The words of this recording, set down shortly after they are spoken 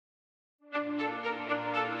I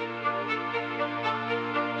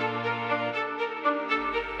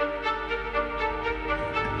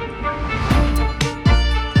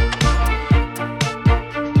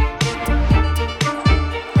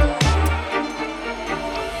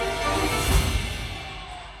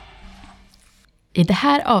det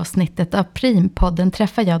här avsnittet av PreemPodden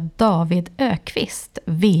träffar jag David Öquist,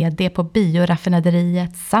 vd på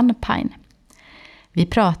bioraffinaderiet Sunpine. Vi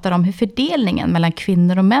pratar om hur fördelningen mellan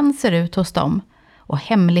kvinnor och män ser ut hos dem och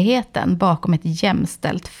hemligheten bakom ett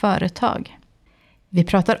jämställt företag. Vi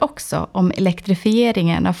pratar också om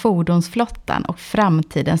elektrifieringen av fordonsflottan och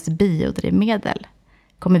framtidens biodrivmedel.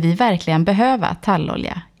 Kommer vi verkligen behöva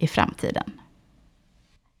tallolja i framtiden?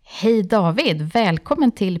 Hej David,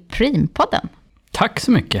 välkommen till PreemPodden. Tack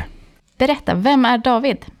så mycket. Berätta, vem är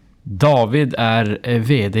David? David är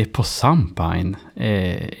vd på Sunpine,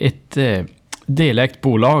 ett delägt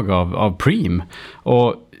bolag av Preem.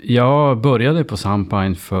 Och jag började på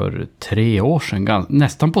Sunpine för 3 år sedan,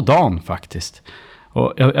 nästan på dagen faktiskt.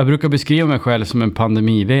 Och jag brukar beskriva mig själv som en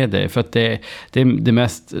pandemi-vd för att det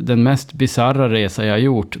är den mest bizarra resa jag har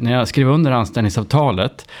gjort. När jag skrev under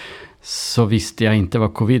anställningsavtalet så visste jag inte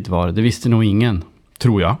vad covid var. Det visste nog ingen,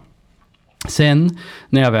 tror jag. Sen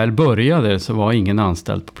när jag väl började så var ingen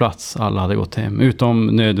anställd på plats. Alla hade gått hem, utom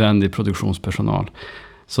nödvändig produktionspersonal.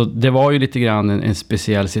 Så det var ju lite grann en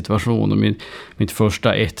speciell situation. Och mitt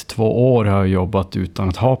första 1-2 år har jag jobbat utan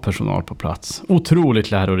att ha personal på plats.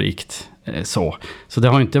 Otroligt lärorikt. Så det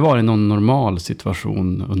har inte varit någon normal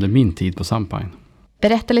situation under min tid på Sunpine.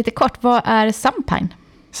 Berätta lite kort, vad är Sunpine?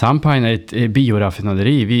 Sunpine är ett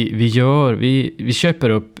bioraffinaderi. Vi köper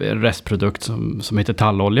upp en restprodukt som heter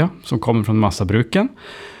Tallolja, som kommer från massabruken.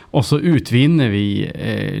 Och så utvinner vi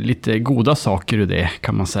lite goda saker ur det,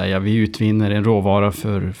 kan man säga. Vi utvinner en råvara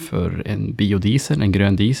för en biodiesel, en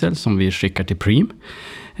grön diesel, som vi skickar till Preem.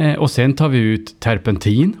 Och sen tar vi ut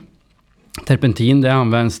terpentin. Terpentin, det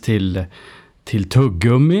används till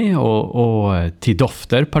tuggummi och till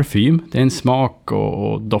dofter, parfym. Det är en smak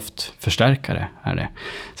och doftförstärkare är det.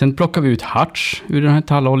 Sen plockar vi ut harts ur den här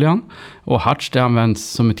talloljan. Och harts, det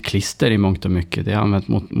används som ett klister i mångt och mycket. Det är använt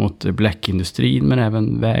mot bläckindustrin men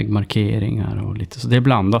även vägmarkeringar och lite. Så det är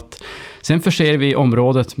blandat. Sen förser vi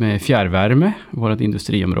området med fjärrvärme, vårt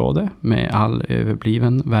industriområde, med all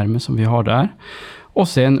överbliven värme som vi har där. Och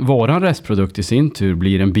sen våran restprodukt i sin tur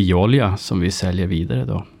blir en bioolja som vi säljer vidare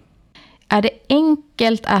då. Är det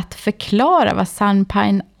enkelt att förklara vad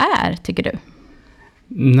Sunpine är, tycker du?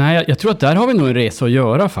 Nej, jag tror att där har vi nog en resa att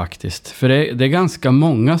göra faktiskt. För det är ganska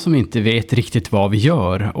många som inte vet riktigt vad vi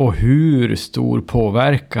gör och hur stor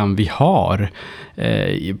påverkan vi har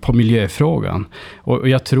på miljöfrågan. Och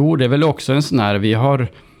jag tror det är väl också en sån här, vi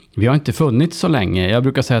har inte funnits så länge. Jag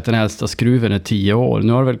brukar säga att den äldsta skruven är 10 år.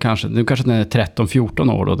 Nu kanske den är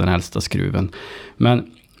 13-14 år då, den äldsta skruven.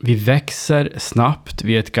 Men vi växer snabbt,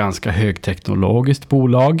 vi är ett ganska högteknologiskt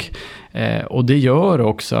bolag och det gör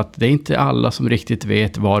också att det är inte alla som riktigt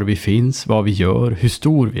vet var vi finns, vad vi gör, hur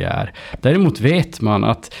stor vi är. Däremot vet man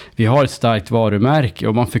att vi har ett starkt varumärke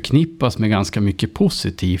och man förknippas med ganska mycket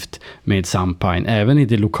positivt med Sunpine, även i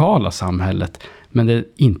det lokala samhället. Men det är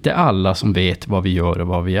inte alla som vet vad vi gör och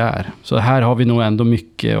vad vi är. Så här har vi nog ändå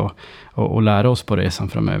mycket att lära oss på resan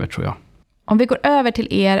framöver, tror jag. Om vi går över till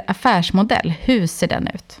er affärsmodell, hur ser den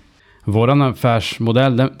ut? Vår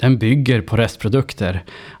affärsmodell den bygger på restprodukter.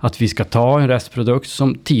 Att vi ska ta en restprodukt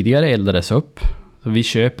som tidigare eldades upp. Så vi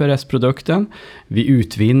köper restprodukten, vi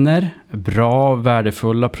utvinner bra,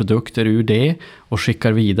 värdefulla produkter ur det och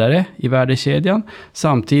skickar vidare i värdekedjan.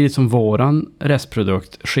 Samtidigt som våran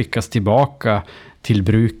restprodukt skickas tillbaka till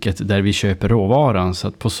bruket där vi köper råvaran. Så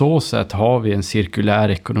att på så sätt har vi en cirkulär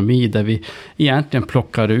ekonomi där vi egentligen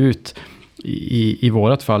plockar ut i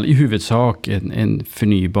vårat fall i huvudsak en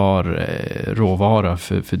förnybar råvara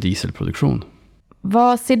för dieselproduktion.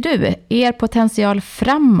 Vad ser du? Er potential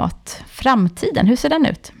framåt, framtiden, hur ser den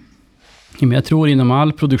ut? Jag tror inom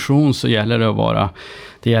all produktion så gäller det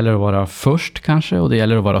att vara först kanske, och det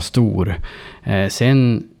gäller att vara stor.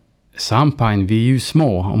 Sen Sunpine, vi är ju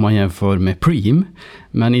små om man jämför med Preem.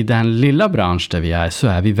 Men i den lilla bransch där vi är så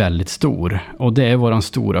är vi väldigt stor. Och det är våran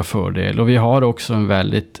stora fördel. Och vi har också en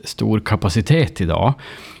väldigt stor kapacitet idag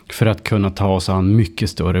för att kunna ta oss an mycket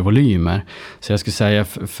större volymer. Så jag skulle säga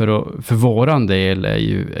för våran del är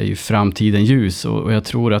ju framtiden ljus. Och jag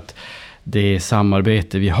tror att det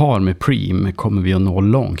samarbete vi har med Preem kommer vi att nå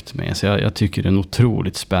långt med. Så jag tycker det är en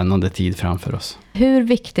otroligt spännande tid framför oss. Hur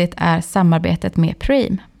viktigt är samarbetet med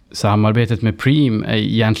Preem? Samarbetet med Preem är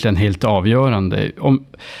egentligen helt avgörande.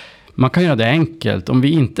 Man kan göra det enkelt. Om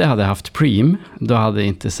vi inte hade haft Preem, då hade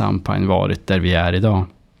inte Sunpine varit där vi är idag.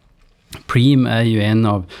 Preem är ju en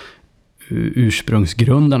av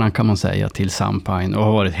ursprungsgrundarna kan man säga till Sunpines och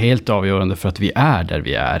har varit helt avgörande för att vi är där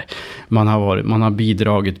vi är. Man har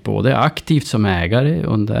bidragit både aktivt som ägare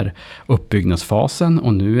under uppbyggnadsfasen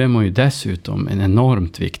och nu är man ju dessutom en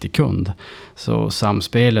enormt viktig kund. Så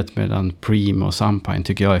samspelet mellan Preem och Sunpines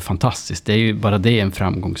tycker jag är fantastiskt. Det är ju bara det en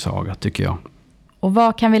framgångssaga tycker jag. Och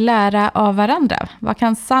vad kan vi lära av varandra? Vad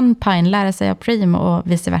kan Sunpines lära sig av Preem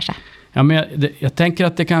och vice versa? Ja, men jag tänker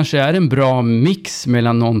att det kanske är en bra mix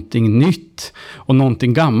mellan någonting nytt och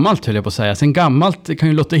någonting gammalt, höll jag på att säga. Sen gammalt kan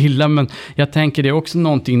ju låta illa, men jag tänker det är också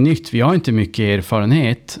någonting nytt. Vi har inte mycket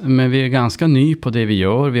erfarenhet, men vi är ganska ny på det vi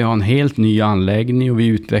gör. Vi har en helt ny anläggning och vi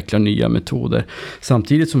utvecklar nya metoder.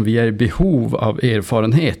 Samtidigt som vi är i behov av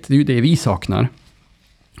erfarenhet. Det är ju det vi saknar.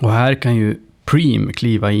 Och här kan ju Preem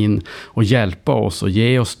kliva in och hjälpa oss och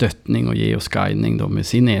ge oss stöttning och ge oss guidning då med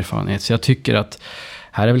sin erfarenhet. Så jag tycker att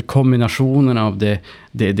här är väl kombinationen av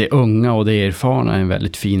det unga och det erfarna en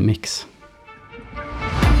väldigt fin mix.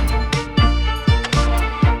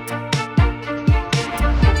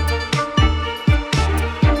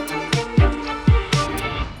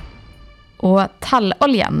 Och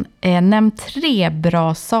talloljan, nämn 3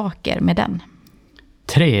 bra saker med den.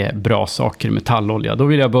 3 bra saker med tallolja. Då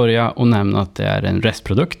vill jag börja och nämna att det är en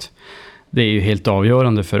restprodukt. Det är ju helt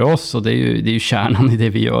avgörande för oss och det är ju kärnan i det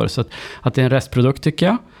vi gör. Så att det är en restprodukt tycker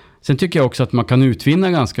jag. Sen tycker jag också att man kan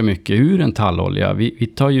utvinna ganska mycket ur en tallolja.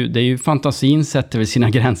 Vi tar ju, det är ju fantasin sätter väl sina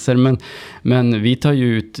gränser, men vi tar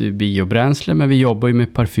ju ut biobränsle, men vi jobbar ju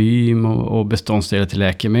med parfym och beståndsdelar till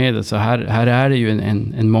läkemedel. Så här är det ju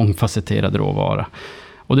en mångfacetterad råvara.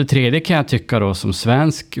 Och det tredje kan jag tycka då som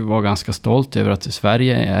svensk var ganska stolt över att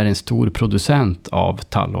Sverige är en stor producent av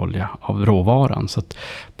tallolja, av råvaran. Så att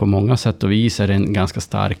på många sätt och vis är det en ganska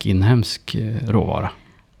stark inhemsk råvara.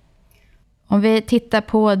 Om vi tittar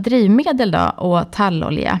på drivmedel då och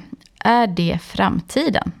tallolja, är det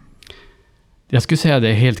framtiden? Jag skulle säga att det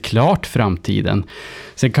är helt klart framtiden.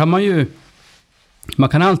 Sen kan man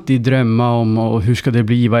kan alltid drömma om och hur ska det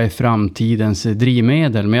bli, vad är framtidens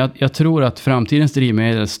drivmedel. Men jag tror att framtidens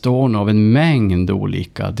drivmedel står av en mängd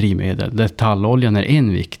olika drivmedel. Där talloljan är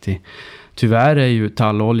en viktig. Tyvärr är ju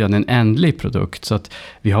talloljan en ändlig produkt så att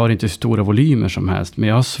vi har inte stora volymer som helst. Men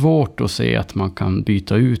jag har svårt att se att man kan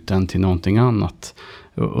byta ut den till någonting annat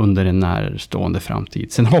under en närstående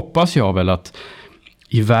framtid. Sen hoppas jag väl att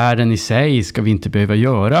i världen i sig ska vi inte behöva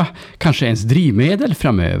göra kanske ens drivmedel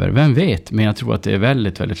framöver. Vem vet, men jag tror att det är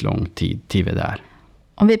väldigt, väldigt lång tid till vi där.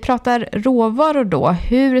 Om vi pratar råvaror då,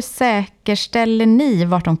 hur säkerställer ni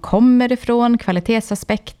vart de kommer ifrån,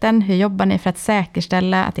 kvalitetsaspekten? Hur jobbar ni för att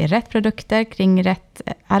säkerställa att det är rätt produkter kring rätt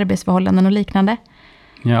arbetsförhållanden och liknande?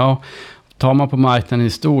 Ja, tar man på marknaden i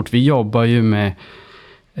stort, vi jobbar ju med...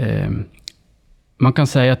 Man kan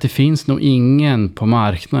säga att det finns nog ingen på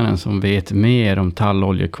marknaden som vet mer om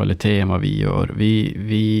talloljekvalitet än vad vi gör.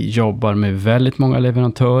 Vi jobbar med väldigt många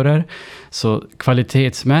leverantörer. Så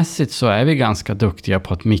kvalitetsmässigt så är vi ganska duktiga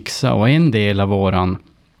på att mixa. Och en del av våran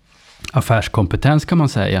affärskompetens kan man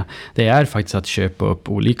säga, det är faktiskt att köpa upp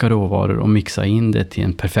olika råvaror och mixa in det till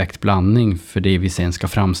en perfekt blandning för det vi sen ska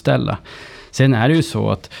framställa. Sen är det ju så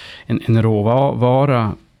att en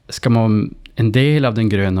råvara ska man... En del av den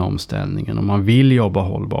gröna omställningen, om man vill jobba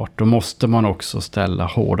hållbart, då måste man också ställa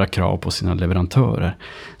hårda krav på sina leverantörer.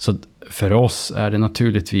 Så för oss är det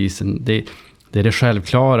naturligtvis det är det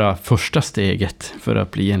självklara första steget för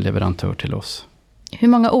att bli en leverantör till oss. Hur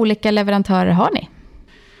många olika leverantörer har ni?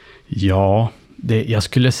 Ja, jag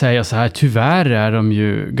skulle säga så här, tyvärr är de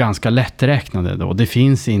ju ganska lätträknade då. Det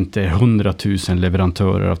finns inte 100 000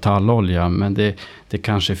 leverantörer av tallolja, men det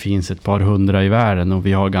kanske finns ett par hundra i världen och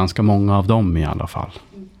vi har ganska många av dem i alla fall.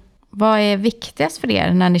 Vad är viktigast för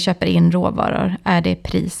er när ni köper in råvaror? Är det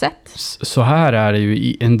priset? Så här är det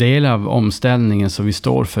ju, en del av omställningen som vi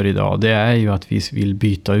står för idag, det är ju att vi vill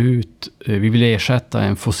byta ut, vi vill ersätta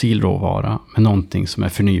en fossil råvara med någonting som är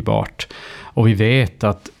förnybart. Och vi vet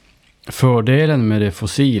att fördelen med det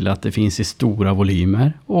fossila är att det finns i stora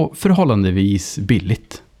volymer och förhållandevis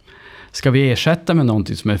billigt. Ska vi ersätta med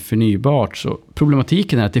någonting som är förnybart, så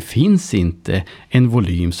problematiken är att det finns inte en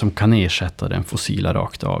volym som kan ersätta den fossila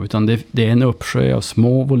rakt av. Utan det är en uppsjö av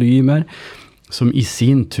små volymer som i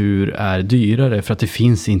sin tur är dyrare för att det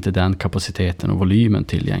finns inte den kapaciteten och volymen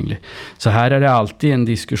tillgänglig. Så här är det alltid en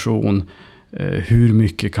diskussion, hur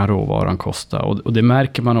mycket kan råvaran kosta? Och det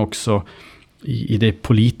märker man också i den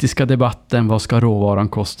politiska debatten, vad ska råvaran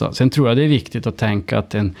kosta? Sen tror jag det är viktigt att tänka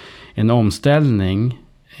att en omställning,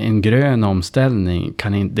 en grön omställning,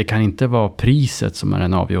 det kan inte vara priset som är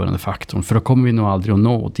den avgörande faktorn. För då kommer vi nog aldrig att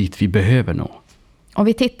nå dit vi behöver nå. Om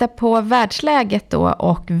vi tittar på världsläget då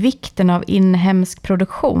och vikten av inhemsk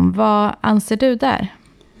produktion, vad anser du där?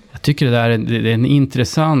 Jag tycker det är en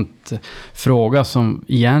intressant fråga som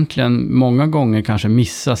egentligen många gånger kanske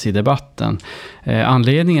missas i debatten.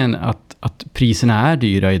 Anledningen att priserna är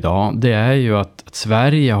dyra idag, det är ju att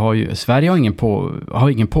Sverige har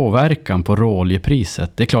ingen påverkan på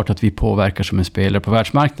råoljepriset. Det är klart att vi påverkar som en spelare på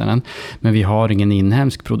världsmarknaden, men vi har ingen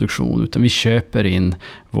inhemsk produktion utan vi köper in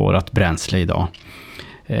vårt bränsle idag.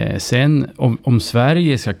 Sen om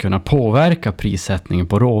Sverige ska kunna påverka prissättningen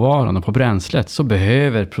på råvaran och på bränslet så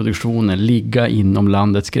behöver produktionen ligga inom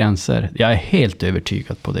landets gränser. Jag är helt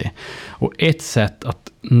övertygad på det. Och ett sätt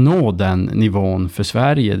att nå den nivån för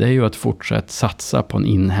Sverige, det är ju att fortsätta satsa på en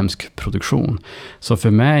inhemsk produktion. Så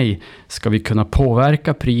för mig ska vi kunna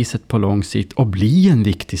påverka priset på lång sikt och bli en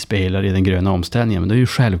viktig spelare i den gröna omställningen. Men det är ju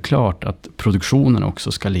självklart att produktionen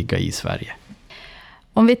också ska ligga i Sverige.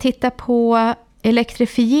 Om vi tittar på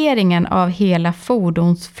elektrifieringen av hela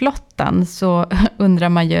fordonsflottan så undrar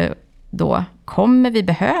man ju då, kommer vi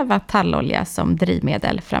behöva tallolja som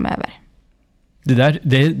drivmedel framöver?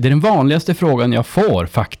 Det är den vanligaste frågan jag får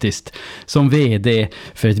faktiskt som vd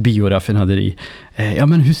för ett bioraffinaderi.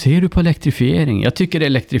 Men hur ser du på elektrifiering? Jag tycker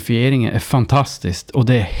elektrifiering är fantastiskt och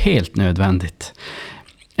det är helt nödvändigt.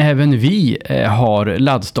 Även vi har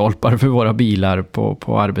laddstolpar för våra bilar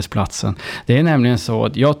på arbetsplatsen. Det är nämligen så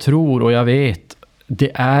att jag tror och jag vet,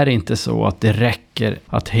 det är inte så att det räcker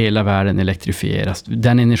att hela världen elektrifieras.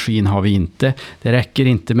 Den energin har vi inte. Det räcker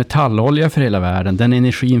inte med tallolja för hela världen. Den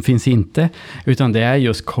energin finns inte. Utan det är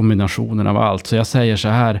just kombinationen av allt. Så jag säger så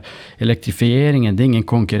här, elektrifieringen det är ingen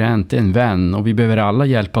konkurrent, det är en vän. Och vi behöver alla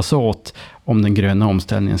hjälpas åt om den gröna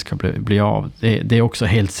omställningen ska bli av. Det är också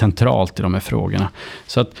helt centralt i de här frågorna.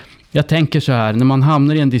 Så att jag tänker så här, när man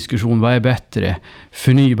hamnar i en diskussion, vad är bättre?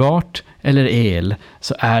 Förnybart eller el?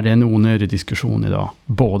 Så är det en onödig diskussion idag.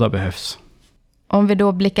 Båda behövs. Om vi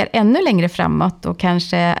då blickar ännu längre framåt och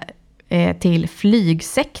kanske till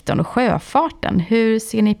flygsektorn och sjöfarten, hur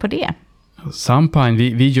ser ni på det? Sunpine,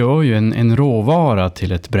 vi gör ju en råvara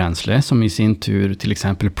till ett bränsle som i sin tur till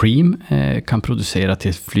exempel Preem kan producera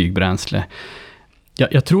till flygbränsle.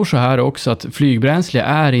 Jag tror så här också att flygbränsle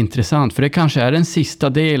är intressant för det kanske är den sista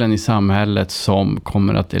delen i samhället som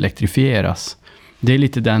kommer att elektrifieras. Det är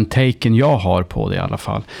lite den taken jag har på det i alla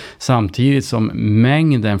fall. Samtidigt som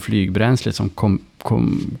mängden flygbränsle som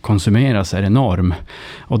konsumeras är enorm.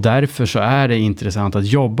 Och därför så är det intressant att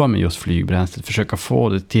jobba med just flygbränslet. Försöka få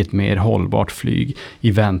det till ett mer hållbart flyg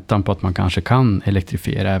i väntan på att man kanske kan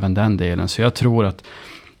elektrifiera även den delen. Så jag tror att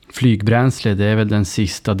flygbränsle det är väl den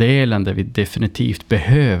sista delen där vi definitivt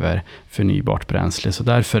behöver förnybart bränsle. Så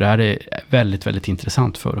därför är det väldigt, väldigt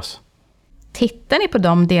intressant för oss. Tittar ni på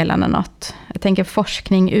de delarna något? Jag tänker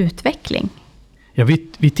forskning, utveckling. Ja,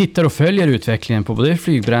 vi tittar och följer utvecklingen på både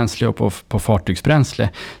flygbränsle och på fartygsbränsle.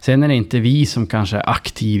 Sen är det inte vi som kanske är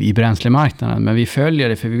aktiv i bränslemarknaden, men vi följer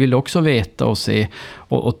det för vi vill också veta och se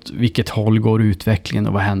åt vilket håll går utvecklingen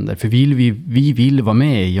och vad händer. För vi vill vara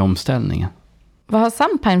med i omställningen. Vad har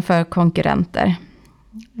Sunpine för konkurrenter?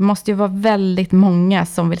 Det måste ju vara väldigt många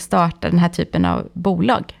som vill starta den här typen av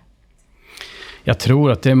bolag. Jag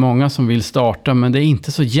tror att det är många som vill starta, men det är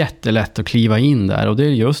inte så jättelätt att kliva in där. Och det är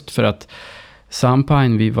just för att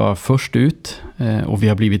Sunpine, vi var först ut och vi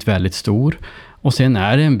har blivit väldigt stor. Och sen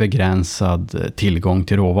är det en begränsad tillgång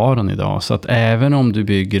till råvaran idag. Så att även om du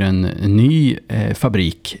bygger en ny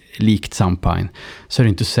fabrik likt Sunpine så är det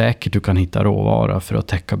inte säkert du kan hitta råvara för att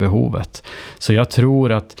täcka behovet. Så jag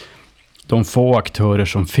tror att de få aktörer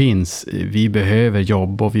som finns, vi behöver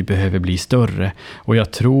jobba och vi behöver bli större. Och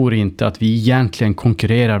jag tror inte att vi egentligen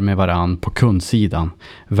konkurrerar med varann på kundsidan.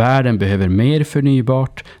 Världen behöver mer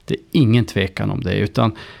förnybart, det är ingen tvekan om det.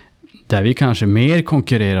 Utan där vi kanske mer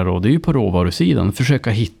konkurrerar då, det är ju på råvarusidan. Försöka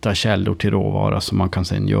hitta källor till råvara som man kan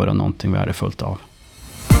sedan göra någonting värdefullt av.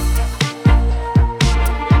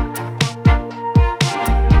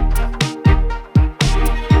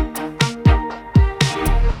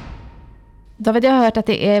 David, jag har hört att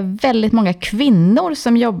det är väldigt många kvinnor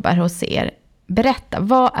som jobbar hos er. Berätta,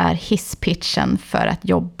 vad är hisspitchen för att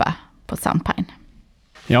jobba på Sunpine?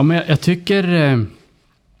 Ja, men jag tycker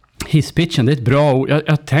hisspitchen, det är ett bra ord. Jag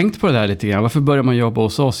har tänkt på det där lite grann. Varför börjar man jobba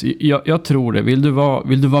hos oss? Jag tror det. Vill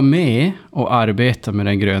du vara med och arbeta med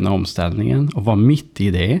den gröna omställningen och vara mitt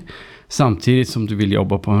i det, samtidigt som du vill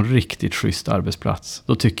jobba på en riktigt schysst arbetsplats,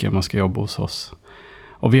 då tycker jag man ska jobba hos oss.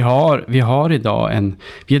 Och vi har idag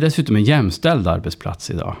vi är dessutom en jämställd arbetsplats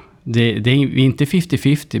idag. Vi är inte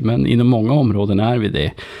 50-50, men inom många områden är vi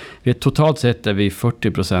det. Vi är totalt sett är vi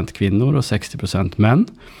 40% kvinnor och 60% män.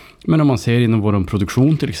 Men om man ser inom vår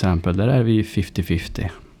produktion till exempel, där är vi 50-50.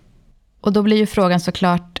 Och då blir ju frågan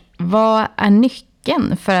såklart, vad är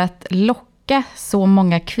nyckeln för att locka locka så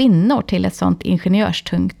många kvinnor till ett sånt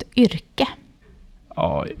ingenjörstungt yrke?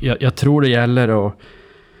 Ja, jag tror det gäller att...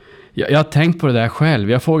 Jag har tänkt på det där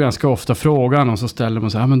själv. Jag får ganska ofta frågan och så ställer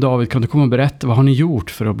man så här, men David, kan du komma och berätta, vad har ni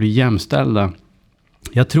gjort för att bli jämställda?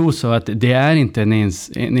 Jag tror så att det är inte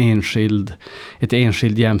ett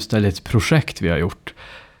enskild jämställdhetsprojekt vi har gjort.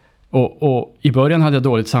 Och i början hade jag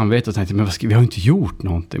dåligt samvete och tänkte, men vi har inte gjort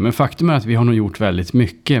någonting. Men faktum är att vi har nog gjort väldigt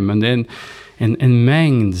mycket. Men det är en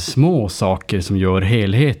mängd små saker som gör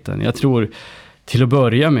helheten. Jag tror, till att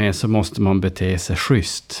börja med så måste man bete sig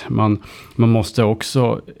schysst. Man måste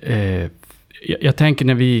också... jag tänker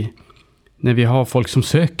när vi har folk som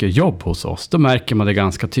söker jobb hos oss, då märker man det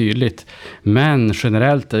ganska tydligt. Men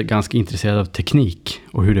generellt är ganska intresserade av teknik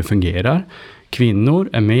och hur det fungerar. Kvinnor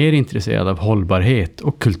är mer intresserade av hållbarhet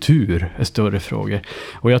och kultur är större frågor.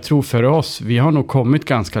 Och jag tror för oss, vi har nog kommit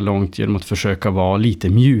ganska långt genom att försöka vara lite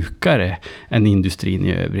mjukare än industrin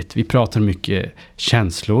i övrigt. Vi pratar mycket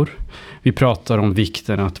känslor. Vi pratar om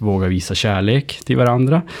vikten att våga visa kärlek till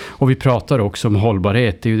varandra. Och vi pratar också om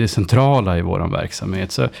hållbarhet, det är ju det centrala i vår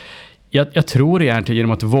verksamhet. Så jag tror egentligen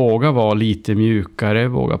genom att våga vara lite mjukare,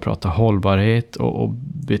 våga prata hållbarhet och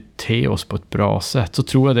bete oss på ett bra sätt, så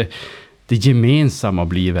tror jag det gemensamma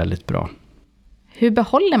blir väldigt bra. Hur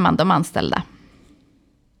behåller man de anställda?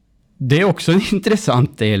 Det är också en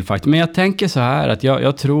intressant del faktiskt. Men jag tänker så här att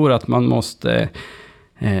jag tror att man måste...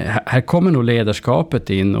 här kommer nog ledarskapet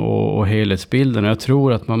in och helhetsbilden. Jag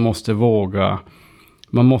tror att man måste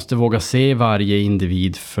våga se varje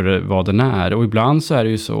individ för vad den är. Och ibland så är det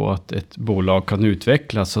ju så att ett bolag kan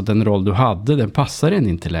utvecklas och den roll du hade, den passar en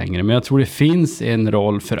inte längre. Men jag tror det finns en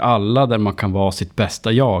roll för alla där man kan vara sitt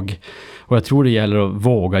bästa jag. Och jag tror det gäller att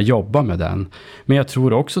våga jobba med den. Men jag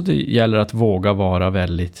tror också det gäller att våga vara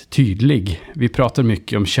väldigt tydlig. Vi pratar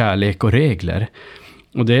mycket om kärlek och regler.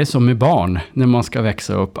 Och det är som med barn när man ska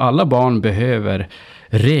växa upp. Alla barn behöver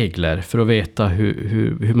regler för att veta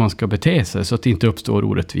hur man ska bete sig så att det inte uppstår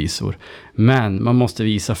orättvisor. Men man måste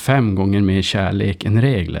visa 5 gånger mer kärlek än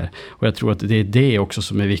regler. Och jag tror att det är det också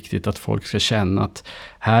som är viktigt, att folk ska känna att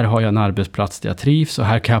här har jag en arbetsplats där jag trivs och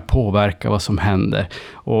här kan jag påverka vad som händer.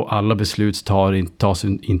 Och alla beslut tas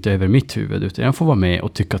inte över mitt huvud utan jag får vara med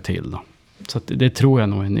och tycka till. Då. Så att det tror jag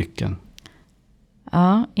nog är nyckeln.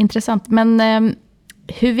 Ja, intressant. Men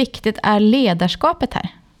hur viktigt är ledarskapet här?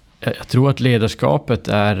 Jag tror att ledarskapet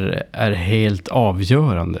är helt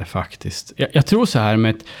avgörande faktiskt. Jag tror så här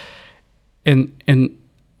med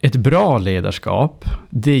ett bra ledarskap,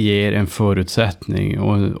 det ger en förutsättning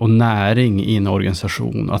och näring i en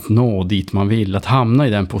organisation att nå dit man vill, att hamna i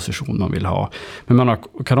den position man vill ha. Men man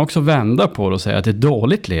kan också vända på det och säga att ett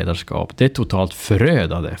dåligt ledarskap, det är totalt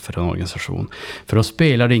förödande för en organisation. För då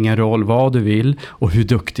spelar det ingen roll vad du vill och hur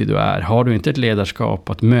duktig du är. Har du inte ett ledarskap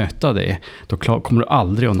att möta det, då kommer du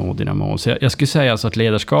aldrig att nå dina mål. Så jag skulle säga alltså att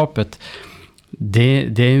ledarskapet,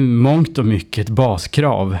 det är mångt och mycket ett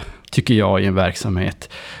baskrav, tycker jag, i en verksamhet.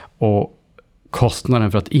 Och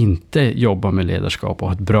kostnaden för att inte jobba med ledarskap och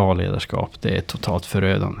ha ett bra ledarskap, det är totalt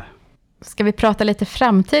förödande. Ska vi prata lite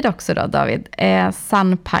framtid också då, David?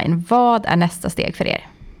 Sunpine, vad är nästa steg för er?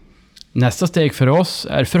 Nästa steg för oss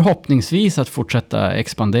är förhoppningsvis att fortsätta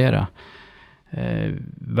expandera.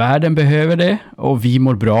 Världen behöver det och vi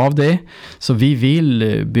mår bra av det. Så vi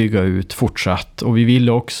vill bygga ut fortsatt och vi vill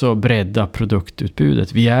också bredda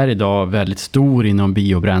produktutbudet. Vi är idag väldigt stor inom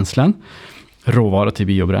biobränslen, råvara till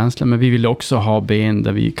biobränslen, men vi vill också ha ben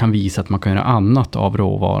där vi kan visa att man kan göra annat av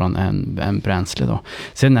råvaran än bränsle då.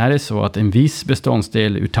 Sen är det så att en viss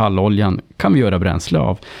beståndsdel ur talloljan kan vi göra bränsle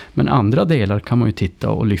av, men andra delar kan man ju titta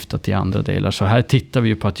och lyfta till andra delar. Så här tittar vi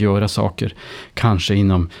ju på att göra saker kanske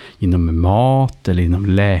inom mat eller inom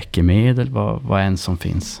läkemedel, vad än som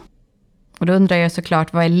finns. Och då undrar jag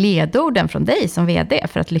såklart, vad är ledorden från dig som vd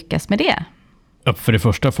för att lyckas med det? För det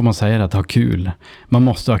första får man säga att ha kul. Man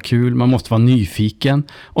måste ha kul, man måste vara nyfiken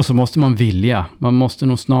och så måste man vilja. Man måste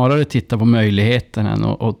nog snarare titta på möjligheterna än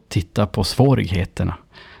och titta på svårigheterna.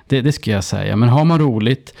 Det ska jag säga. Men har man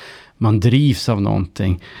roligt, man drivs av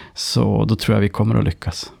någonting, så då tror jag vi kommer att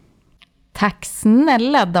lyckas. Tack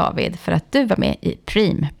snälla David för att du var med i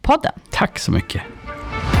PreemPodden. Tack så mycket.